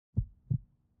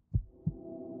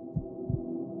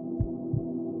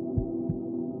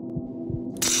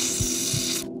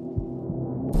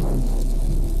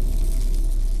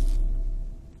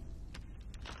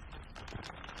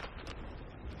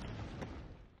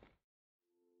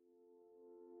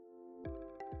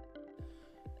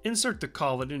Insert the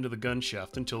collet into the gun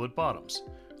shaft until it bottoms.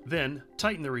 Then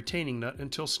tighten the retaining nut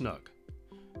until snug.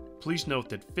 Please note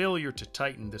that failure to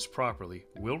tighten this properly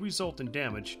will result in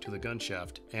damage to the gun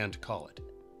shaft and collet.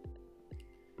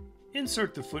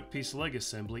 Insert the footpiece leg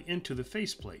assembly into the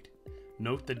faceplate.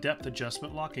 Note the depth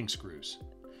adjustment locking screws.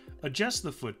 Adjust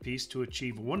the footpiece to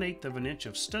achieve 1/8 of an inch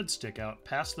of stud stick out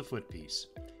past the footpiece.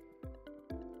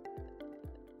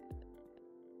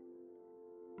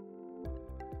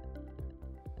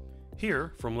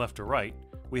 Here, from left to right,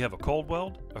 we have a cold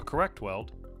weld, a correct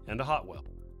weld, and a hot weld.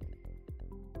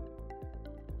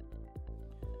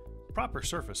 Proper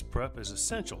surface prep is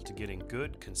essential to getting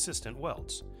good, consistent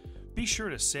welds. Be sure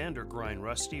to sand or grind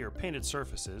rusty or painted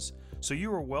surfaces so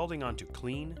you are welding onto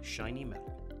clean, shiny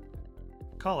metal.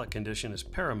 Collet condition is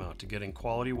paramount to getting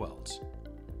quality welds.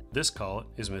 This collet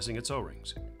is missing its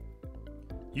O-rings.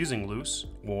 Using loose,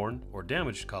 worn, or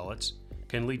damaged collets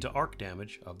can lead to arc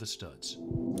damage of the studs.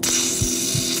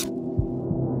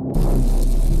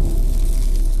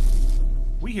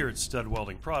 We here at Stud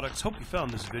Welding Products hope you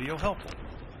found this video helpful.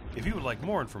 If you would like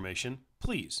more information,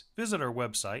 please visit our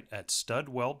website at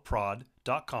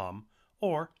studweldprod.com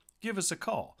or give us a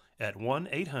call at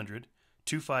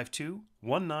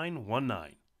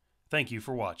 1-800-252-1919. Thank you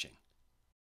for watching.